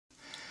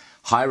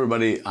Hi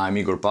everybody, I'm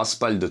Igor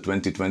Paspalj, the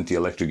 2020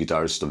 Electric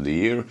Guitarist of the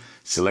Year,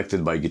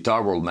 selected by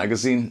Guitar World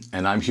magazine,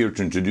 and I'm here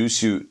to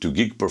introduce you to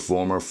Gig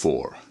Performer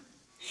 4.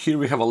 Here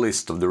we have a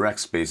list of the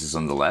Rackspaces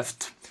on the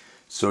left,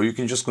 so you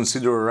can just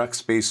consider a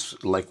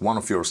Rackspace like one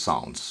of your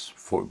sounds.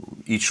 For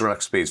each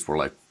Rackspace for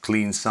like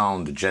clean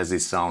sound,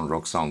 jazzy sound,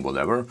 rock sound,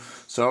 whatever.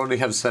 So I already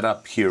have set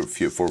up here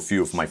for a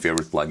few of my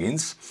favorite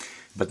plugins,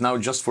 but now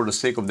just for the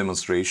sake of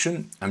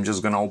demonstration, I'm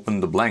just gonna open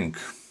the blank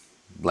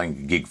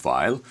gig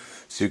file,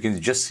 so you can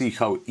just see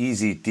how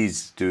easy it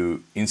is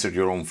to insert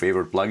your own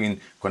favorite plugin,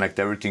 connect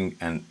everything,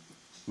 and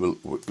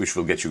which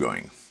will get you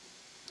going.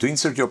 To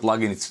insert your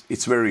plugin,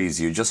 it's very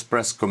easy. You just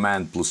press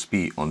Command plus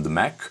P on the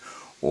Mac,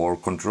 or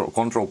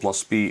Control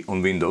plus P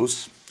on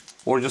Windows,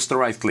 or just a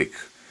right click.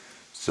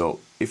 So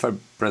if I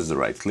press the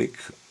right click,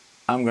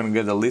 I'm gonna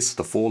get a list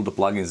of all the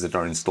plugins that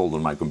are installed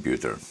on my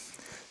computer.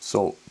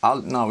 So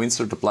I'll now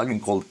insert a plugin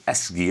called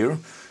S-Gear,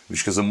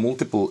 which has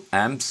multiple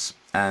amps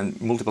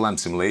and multiple amp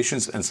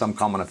simulations and some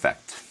common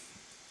effect.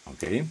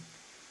 Okay,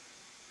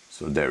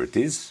 so there it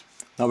is.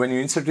 Now when you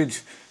insert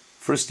it,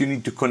 first you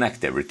need to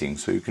connect everything,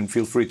 so you can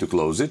feel free to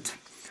close it.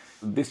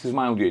 This is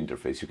my audio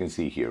interface, you can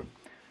see here.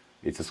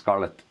 It's a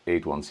Scarlett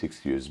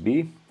 816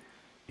 USB.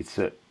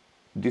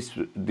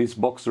 This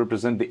box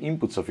represents the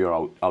inputs of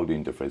your audio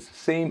interface,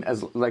 same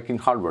as like in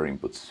hardware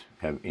inputs.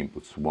 You have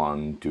inputs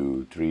 1,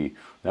 2, 3,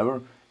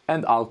 whatever,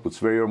 and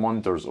outputs where your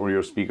monitors or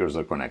your speakers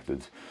are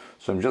connected.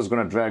 So I'm just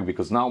gonna drag,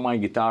 because now my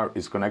guitar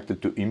is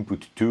connected to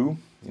input 2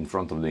 in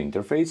front of the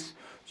interface.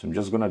 So I'm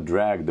just gonna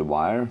drag the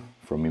wire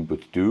from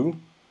input 2.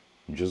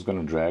 I'm just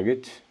gonna drag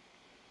it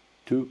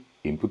to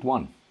input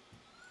 1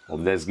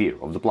 of the S-Gear,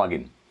 of the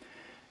plugin.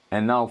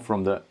 And now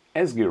from the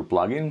S-Gear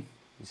plugin,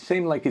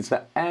 same like it's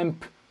the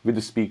amp with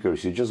the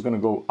speakers, you're just gonna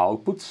go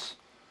outputs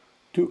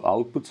to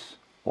outputs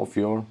of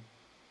your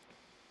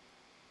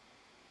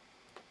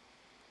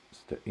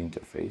the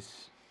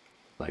interface,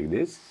 like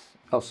this.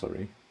 Oh,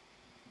 sorry.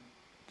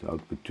 To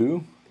output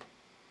 2,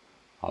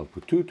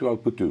 output 2 to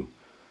output 2.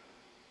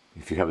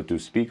 If you have two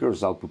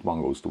speakers, output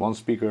 1 goes to one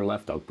speaker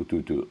left, output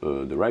 2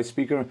 to the right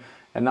speaker.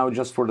 And now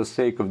just for the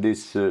sake of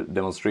this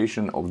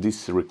demonstration of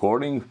this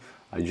recording,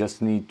 I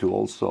just need to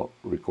also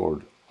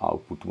record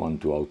output 1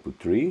 to output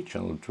 3,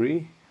 channel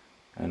 3,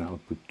 and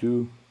output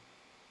 2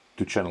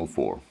 to channel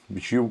 4,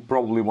 which you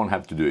probably won't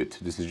have to do it.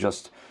 This is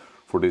just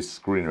for this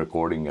screen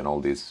recording and all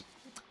this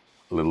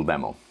little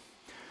demo.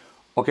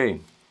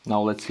 Okay,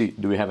 now let's see,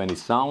 do we have any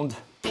sound?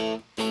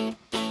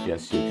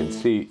 Yes, you can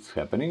see it's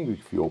happening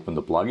if you open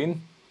the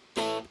plugin.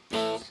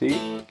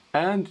 See,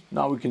 and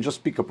now we can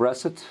just pick a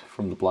preset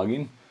from the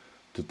plugin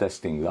to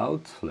test things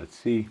out. Let's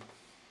see.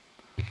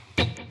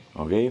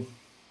 Okay.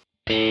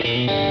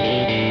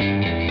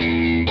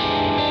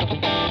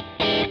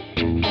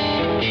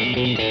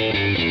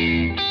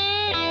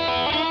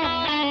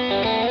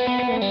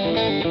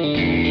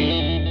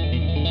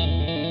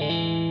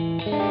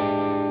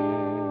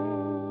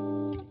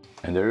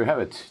 And there you have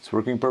it, it's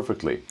working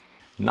perfectly.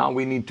 Now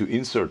we need to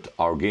insert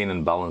our gain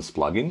and balance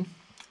plugin.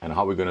 And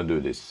how we're gonna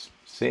do this?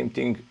 Same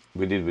thing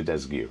we did with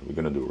S-Gear. We're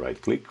gonna do right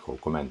click or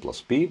Command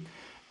plus P.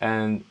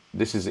 And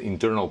this is the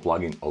internal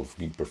plugin of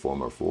Gig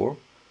Performer 4.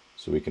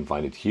 So we can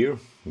find it here,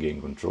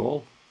 gain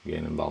control,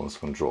 gain and balance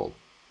control.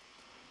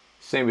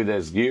 Same with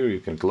S-Gear,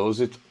 you can close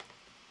it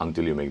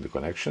until you make the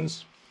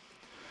connections.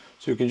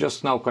 So you can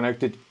just now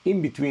connect it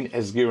in between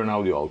S-Gear and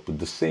audio output.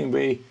 The same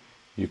way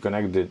you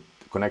connected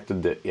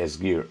the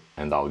S-Gear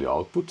and audio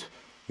output,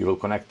 you will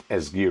connect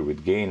S-Gear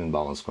with gain and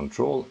balance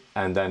control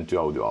and then to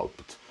audio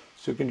output.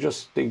 So you can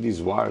just take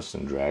these wires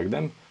and drag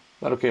them.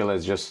 But okay,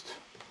 let's just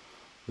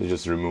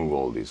remove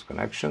all these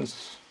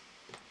connections.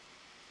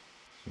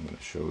 So I'm going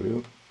to show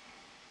you.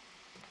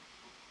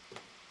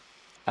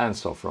 And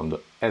so from the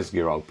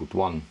S-Gear output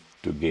 1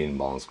 to gain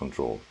balance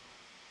control,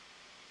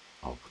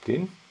 output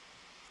in,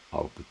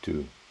 output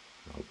 2,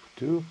 output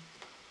 2,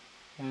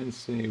 and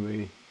same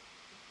way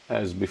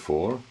as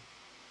before.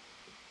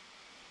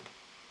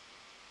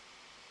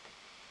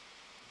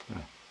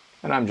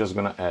 And I'm just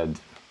gonna add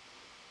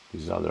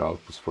these other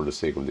outputs for the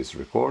sake of this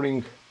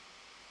recording.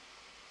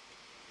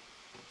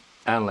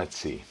 And let's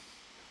see.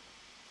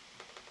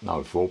 Now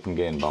if we open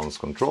gain balance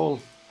control,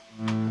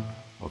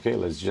 okay,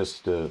 let's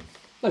change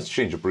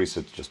the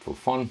preset just for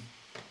fun.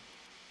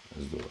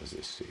 Let's do as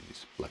this, see,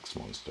 this Plex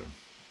monster.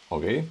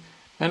 Okay,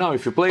 and now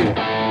if you play it, you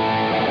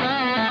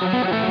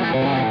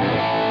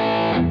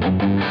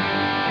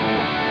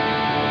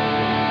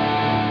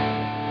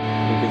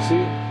can see,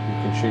 you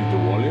can change the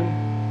volume.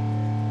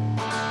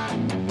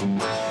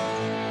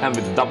 And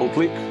with double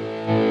click,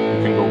 you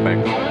can go back.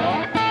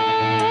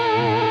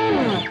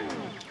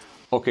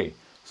 Okay,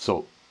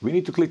 so we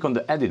need to click on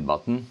the edit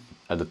button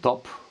at the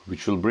top,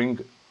 which will bring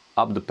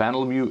up the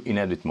panel view in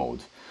edit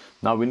mode.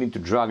 Now we need to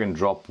drag and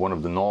drop one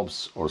of the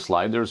knobs or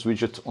sliders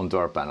widget onto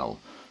our panel.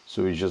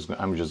 So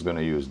I'm just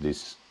gonna use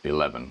this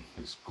 11,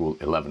 this cool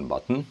 11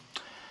 button.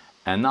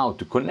 And now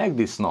to connect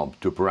this knob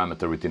to a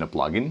parameter within a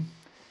plugin,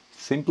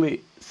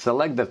 simply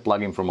select that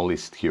plugin from a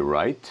list here,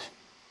 right?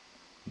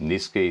 In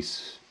this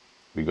case,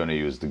 we're going to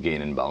use the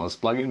gain and balance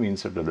plugin we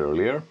inserted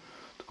earlier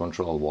to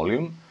control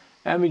volume,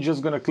 and we're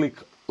just going to click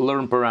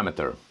learn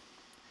parameter.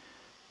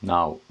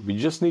 Now we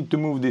just need to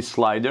move this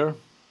slider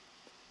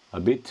a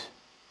bit,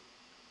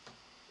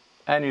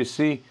 and you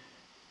see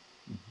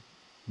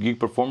Gig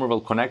Performer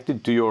will connect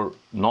it to your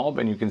knob,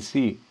 and you can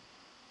see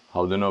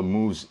how the knob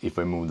moves if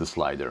I move the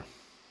slider.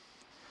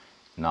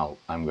 Now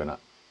I'm gonna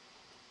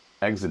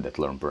exit that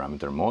learn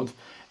parameter mode,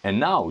 and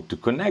now to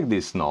connect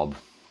this knob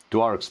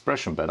to our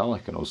expression pedal, I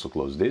can also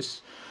close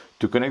this.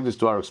 To connect this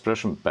to our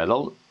expression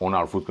pedal on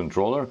our foot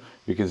controller,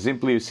 we can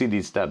simply see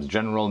these tabs: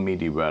 General,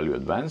 MIDI, Value,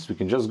 Advanced. We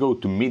can just go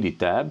to MIDI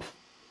tab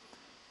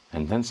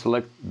and then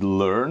select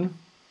Learn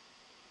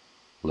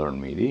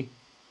MIDI,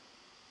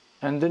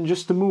 and then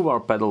just to move our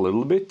pedal a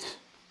little bit,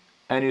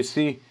 and you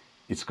see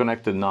it's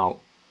connected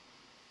now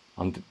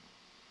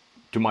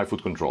to my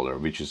foot controller,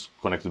 which is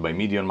connected by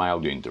MIDI on my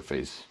audio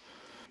interface.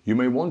 You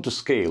may want to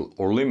scale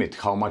or limit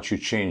how much you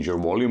change your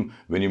volume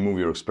when you move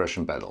your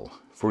expression pedal.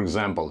 For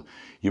example,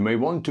 you may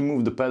want to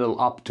move the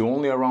pedal up to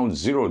only around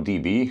 0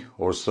 dB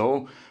or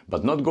so,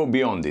 but not go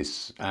beyond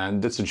this,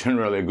 and that's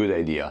generally a good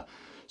idea.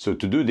 So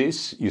to do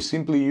this, you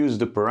simply use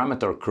the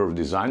parameter curve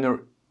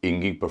designer in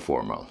Gig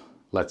Performer.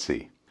 Let's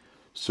see.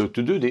 So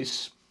to do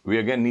this, we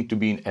again need to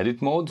be in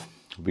edit mode.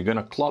 We're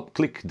gonna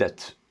click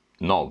that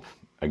knob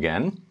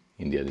again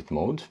in the edit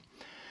mode,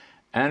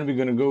 and we're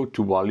gonna go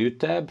to Value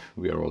tab.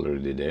 We are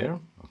already there,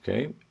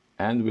 okay?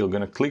 And we're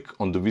gonna click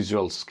on the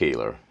visual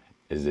scaler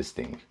as this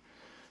thing.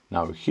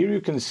 Now here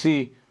you can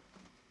see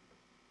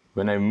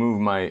when I move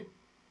my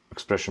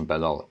expression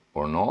pedal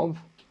or knob,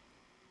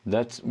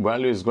 that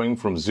value is going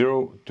from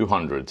 0 to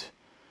 100.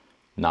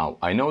 Now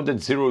I know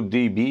that 0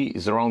 dB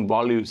is around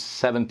value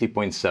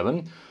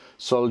 70.7,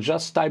 so I'll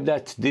just type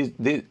that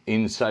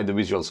inside the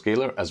visual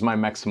scaler as my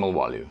maximal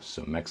value.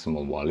 So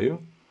maximal value,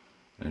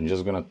 and I'm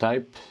just gonna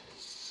type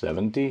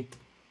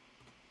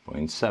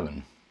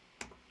 70.7,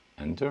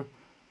 enter.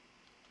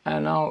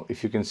 And now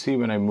if you can see,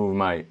 when I move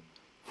my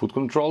foot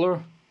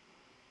controller,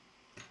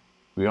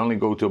 we only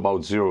go to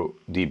about 0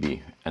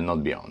 dB and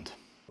not beyond.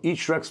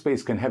 Each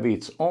Rackspace can have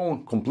its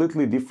own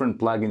completely different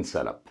plugin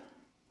setup.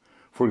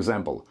 For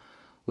example,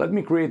 let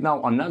me create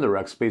now another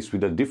Rackspace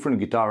with a different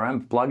guitar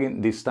amp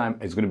plugin. This time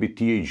it's going to be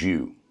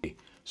THU.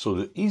 So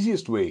the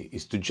easiest way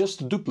is to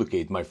just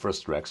duplicate my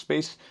first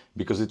Rackspace,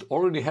 because it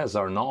already has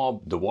our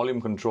knob, the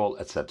volume control,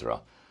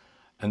 etc.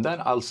 And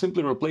then I'll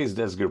simply replace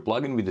the S-Gear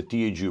plugin with the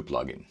THU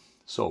plugin.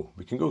 So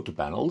we can go to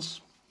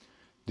Panels.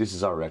 This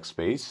is our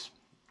Rackspace.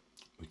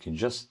 We can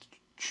just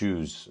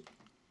choose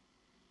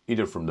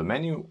either from the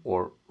menu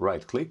or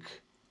right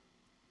click,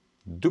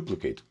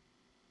 duplicate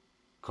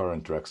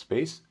current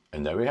Rackspace,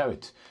 and there we have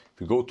it. If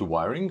we go to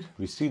wiring,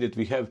 we see that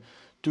we have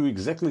two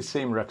exactly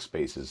same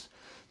Rackspaces.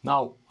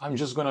 Now I'm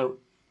just gonna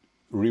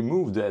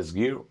remove the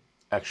S-Gear.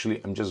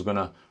 Actually, I'm just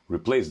gonna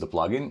replace the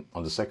plugin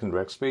on the second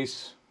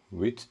Rackspace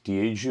with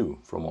THU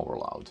from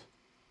Overloud.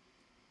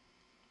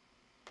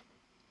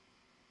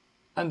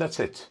 And that's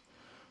it.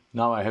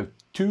 Now I have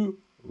two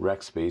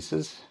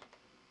Rackspaces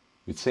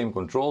with same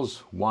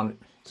controls. One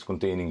is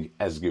containing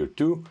S-Gear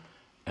 2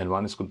 and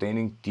one is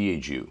containing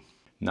THU.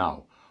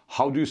 Now,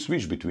 how do you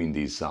switch between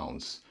these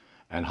sounds?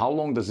 And how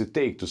long does it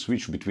take to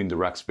switch between the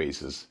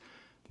Rackspaces?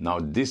 Now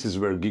this is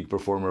where Gig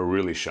Performer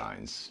really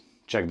shines.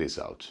 Check this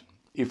out.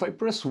 If I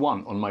press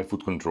 1 on my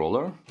foot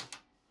controller,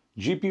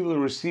 GP will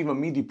receive a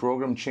MIDI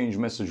program change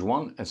message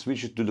 1 and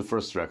switch it to the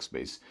first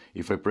Rackspace.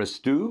 If I press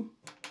 2,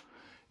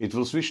 it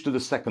will switch to the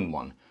second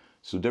one.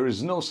 So there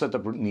is no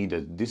setup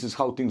needed. This is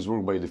how things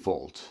work by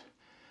default.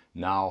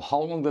 Now, how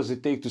long does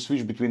it take to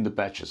switch between the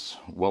patches?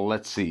 Well,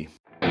 let's see.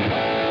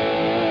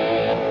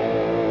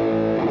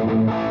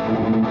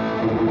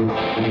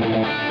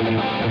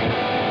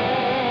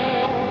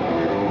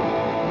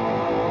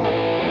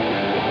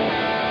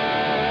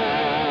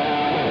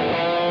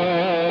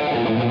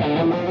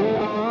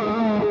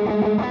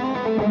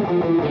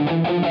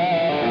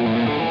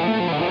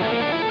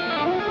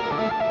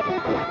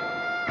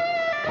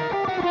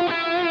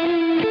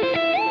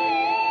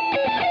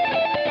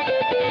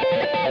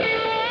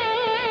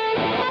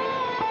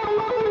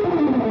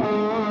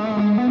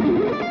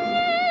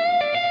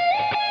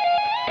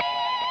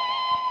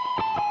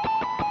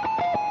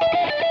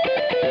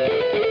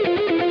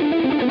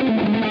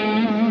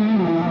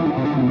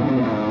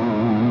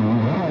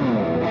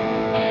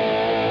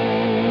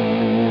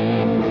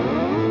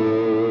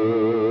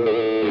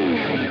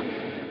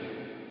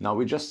 Now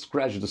we just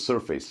scratched the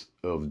surface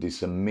of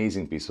this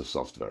amazing piece of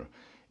software.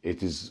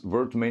 It is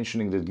worth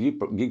mentioning that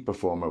Gig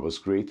Performer was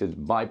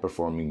created by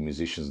performing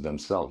musicians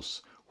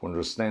themselves, who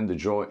understand the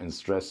joy and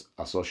stress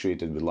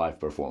associated with live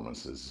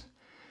performances.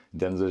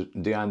 Then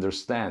they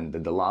understand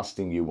that the last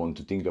thing you want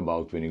to think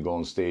about when you go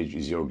on stage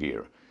is your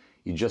gear.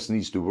 It just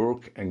needs to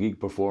work, and Gig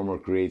Performer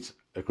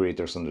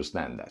creators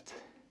understand that.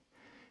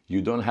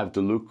 You don't have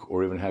to look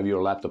or even have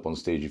your laptop on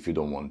stage if you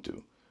don't want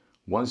to.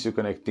 Once you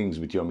connect things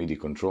with your MIDI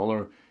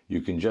controller, you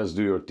can just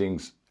do your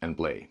things and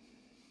play.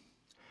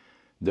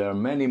 There are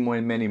many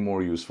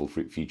more useful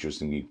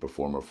features in Gig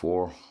Performer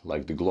 4,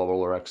 like the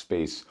global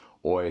Rackspace,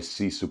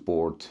 OSC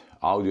support,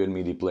 audio and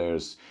MIDI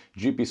players,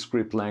 GP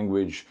script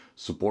language,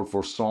 support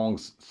for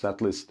songs,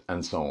 setlist,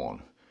 and so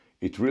on.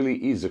 It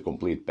really is a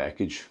complete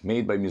package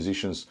made by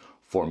musicians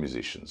for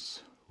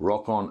musicians.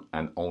 Rock on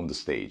and own the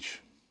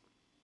stage.